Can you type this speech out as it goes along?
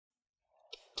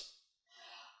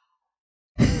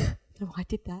don't know why I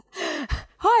did that.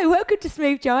 Hi, welcome to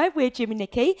Smooth Jive. We're Jim and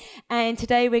Nicky, and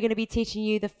today we're going to be teaching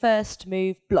you the first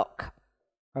move block.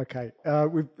 Okay,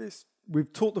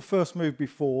 we've taught the first move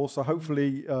before, so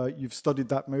hopefully you've studied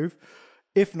that move.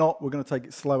 If not, we're going to take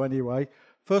it slow anyway.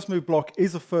 First move block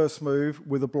is a first move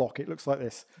with a block. It looks like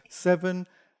this: 7,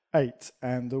 8,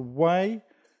 and away,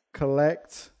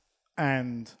 collect,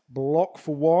 and block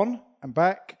for 1 and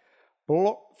back,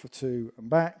 block for 2 and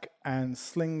back, and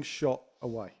slingshot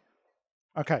away.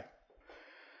 Okay.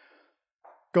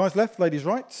 Guys left, ladies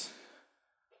right.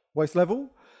 Waist level.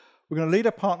 We're going to lead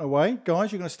our partner away.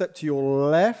 Guys, you're going to step to your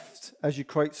left as you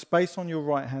create space on your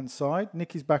right-hand side.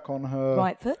 Nicky's back on her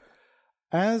right foot.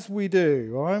 As we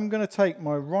do, I'm going to take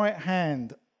my right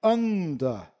hand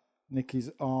under Nicky's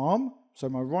arm. So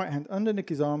my right hand under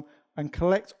Nicky's arm and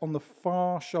collect on the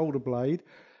far shoulder blade.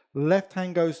 Left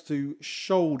hand goes to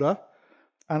shoulder.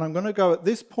 And I'm going to go at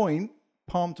this point,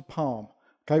 palm to palm.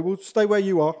 Okay, we'll stay where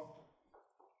you are.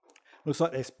 Looks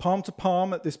like this, palm to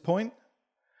palm at this point.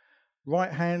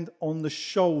 Right hand on the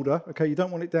shoulder. Okay, you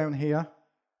don't want it down here.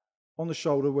 On the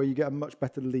shoulder where you get a much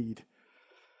better lead.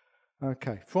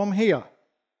 Okay, from here,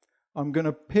 I'm going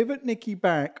to pivot Nicky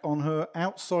back on her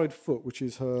outside foot, which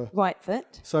is her right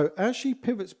foot. So as she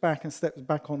pivots back and steps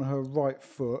back on her right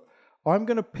foot, I'm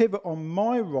going to pivot on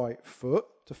my right foot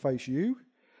to face you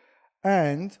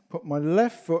and put my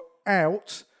left foot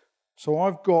out. So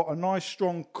I've got a nice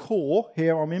strong core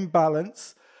here. I'm in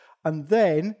balance. And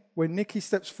then when Nicky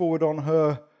steps forward on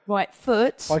her right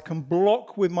foot, I can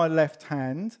block with my left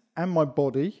hand and my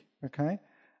body, okay?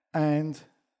 And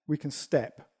we can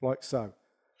step like so.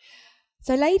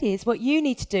 So ladies, what you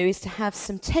need to do is to have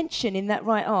some tension in that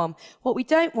right arm. What we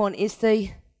don't want is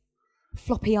the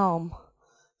floppy arm,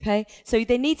 okay? So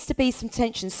there needs to be some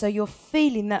tension so you're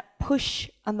feeling that push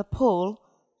and the pull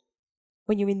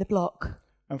when you're in the block.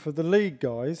 And for the lead,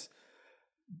 guys,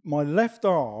 my left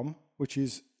arm, which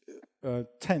is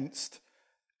tensed,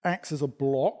 acts as a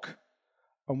block.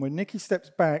 And when Nicky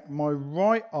steps back, my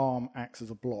right arm acts as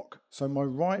a block. So my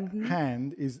right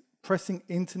hand is pressing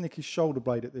into Nicky's shoulder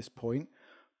blade at this point,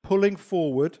 pulling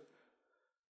forward.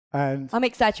 And I'm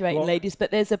exaggerating, block. ladies,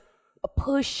 but there's a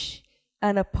push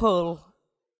and a pull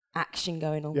action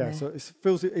going on there. Yeah, so it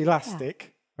feels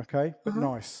elastic, okay, but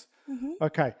nice.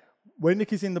 Okay, when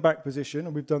Nicky's in the back position,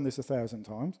 and we've done this 1,000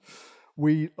 times,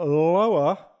 we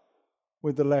lower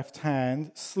with the left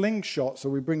hand, slingshot, so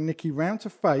we bring Nicky round to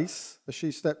face as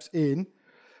she steps in.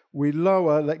 We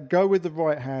lower, let go with the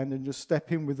right hand, and just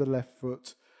step in with the left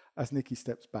foot as Nicky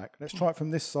steps back. Let's try it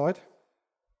from this side.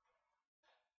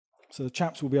 So the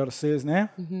chaps will be able to see us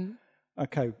now.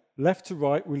 Okay, left to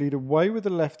right, we lead away with the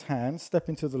left hand, step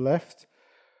into the left.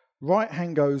 Right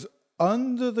hand goes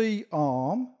under the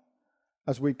arm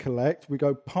as we collect. We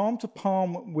go palm to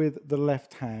palm with the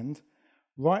left hand.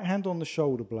 Right hand on the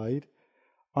shoulder blade.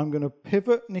 I'm going to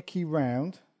pivot Nicky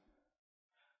round.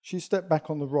 She stepped back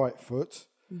on the right foot.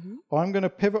 I'm going to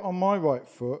pivot on my right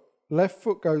foot. Left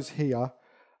foot goes here.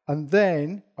 And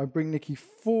then I bring Nicky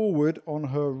forward on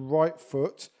her right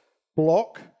foot.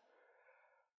 Block.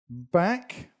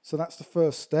 Back. So that's the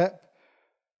first step.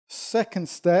 Second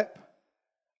step.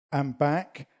 And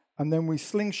back. And then we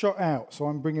slingshot out. So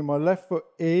I'm bringing my left foot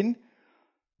in.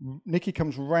 Nicky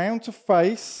comes round to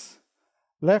face.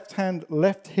 Left hand,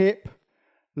 left hip.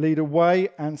 Lead away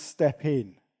and step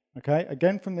in. Okay,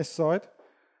 again from this side.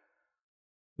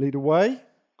 Lead away,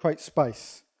 create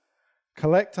space.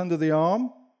 Collect under the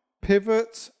arm,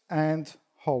 pivot and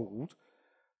hold.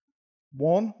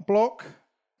 1 block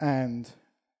and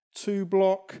 2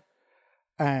 block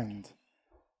and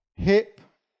hip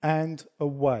and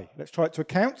away. Let's try it to a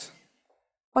count.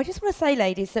 I just want to say,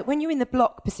 ladies, that when you're in the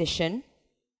block position,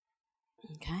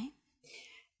 okay,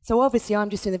 so obviously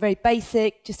I'm just doing the very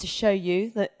basic just to show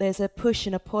you that there's a push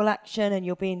and a pull action and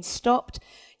you're being stopped.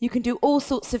 You can do all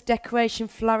sorts of decoration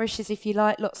flourishes if you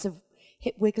like, lots of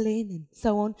hip wiggling and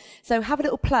so on. So have a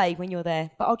little play when you're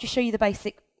there, but I'll just show you the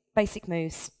basic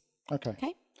moves. Okay.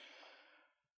 Okay.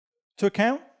 To a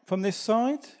count from this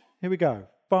side, here we go.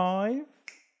 5,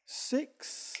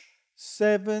 6,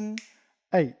 7,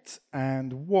 8,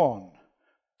 and 1,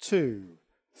 2,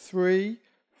 3,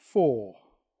 4,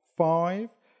 5,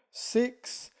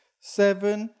 6,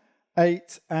 7,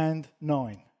 8, and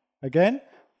 9. Again,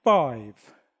 5,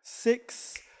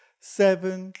 6,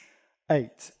 7,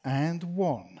 8, and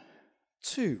 1,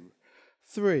 2,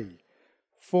 3,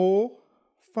 4,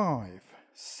 5,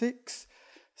 6,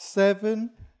 7,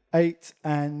 8,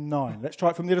 and 9. Let's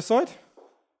try it from the other side.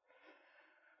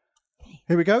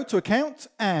 Here we go, to a count,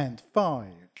 and 5,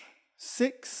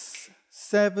 6,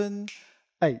 7,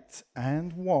 8,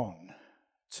 and 1,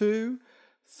 2,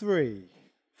 3,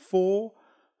 4,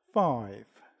 5,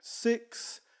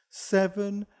 6,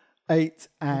 7, 8,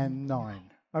 and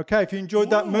 9. Okay, if you enjoyed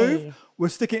that move, we'll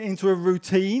stick it into a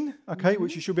routine, okay,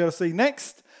 which you should be able to see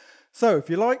next. So if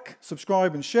you like,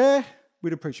 subscribe and share.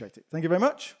 We'd appreciate it. Thank you very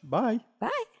much. Bye.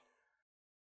 Bye.